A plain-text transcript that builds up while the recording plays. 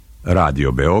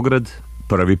Radio Beograd,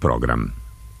 prvi program.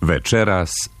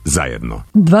 Večeras zajedno.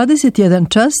 21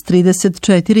 čas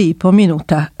 34,5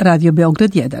 minuta. Radio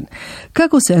Beograd 1.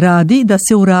 Kako se radi da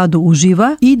se u radu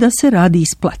uživa i da se rad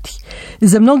isplati?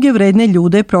 Za mnoge vredne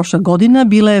ljude prošla godina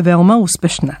bila je veoma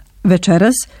uspešna.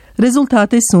 Večeras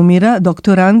rezultate sumira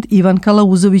doktorand Ivan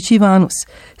Kalauzović Ivanus,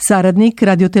 saradnik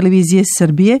Radiotelevizije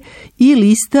Srbije i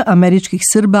lista američkih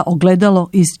Srba Ogledalo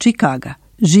iz Čikaga.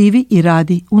 Živi i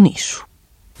radi u Nišu.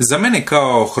 Za mene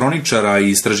kao hroničara i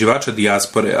istraživača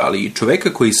dijaspore, ali i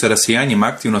čoveka koji sa rasijanjem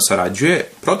aktivno sarađuje,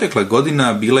 protekla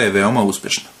godina bila je veoma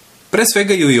uspešna. Pre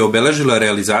svega ju je obeležila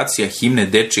realizacija himne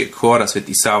dečijeg hora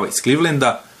Sveti Sava iz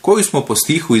Clevelanda, koju smo po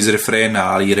stihu iz refrena,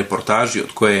 ali i reportaži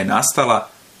od koje je nastala,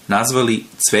 nazvali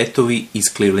Cvetovi iz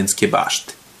Clevelandske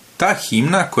bašte. Ta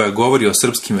himna, koja govori o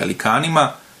srpskim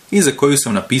velikanima i za koju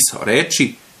sam napisao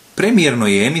reči, premijerno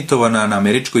je emitovana na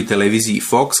američkoj televiziji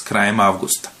Fox krajem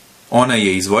avgusta. Ona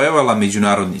je izvojevala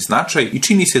međunarodni značaj i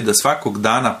čini se da svakog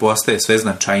dana postaje sve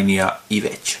značajnija i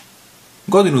veća.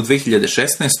 Godinu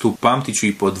 2016. pamtit ću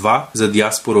i po dva za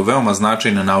dijasporu veoma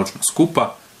značajna naučna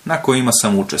skupa na kojima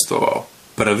sam učestvovao.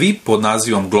 Prvi, pod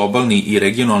nazivom Globalni i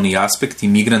regionalni aspekti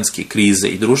migrantske krize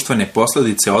i društvene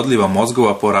posledice odliva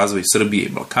mozgova po razvoju Srbije i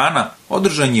Balkana,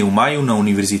 održan je u maju na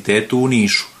Univerzitetu u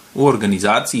Nišu, u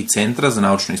organizaciji Centra za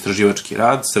naučno-istraživački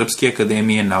rad Srpske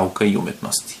akademije nauka i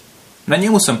umetnosti. Na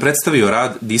njemu sam predstavio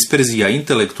rad Disperzija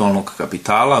intelektualnog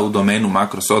kapitala u domenu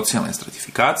makrosocijalne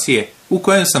stratifikacije, u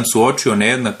kojem sam suočio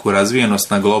nejednaku razvijenost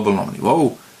na globalnom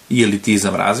nivou i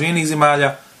elitizam razvijenih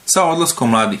zemalja sa odlaskom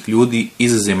mladih ljudi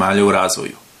iz zemalja u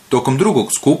razvoju. Tokom drugog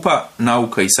skupa,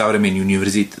 Nauka i savremeni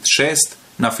univerzitet 6,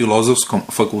 na Filozofskom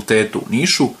fakultetu u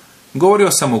Nišu,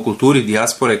 govorio sam o kulturi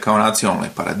dijaspore kao nacionalnoj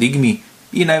paradigmi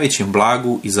i najvećem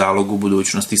blagu i zalogu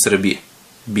budućnosti Srbije.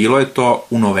 Bilo je to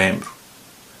u novembru.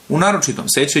 U naročitom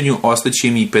sećanju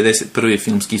ostaće mi i 51.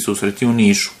 filmski susreti u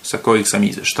Nišu, sa kojih sam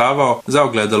izveštavao za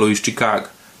Ogledalo iz Čikaga,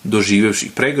 doživevši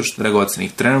pregršt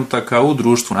dragocenih trenutaka u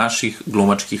društvu naših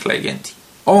glumačkih legendi.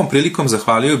 Ovom prilikom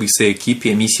zahvalio bih se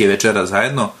ekipi emisije Večera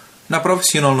zajedno na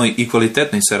profesionalnoj i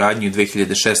kvalitetnoj saradnji u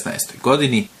 2016.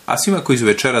 godini, a svima koji su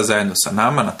večera zajedno sa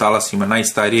nama na talasima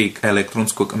najstarijeg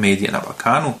elektronskog medija na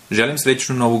Balkanu, želim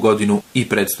srećnu novu godinu i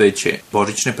predstojeće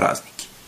božićne praznike.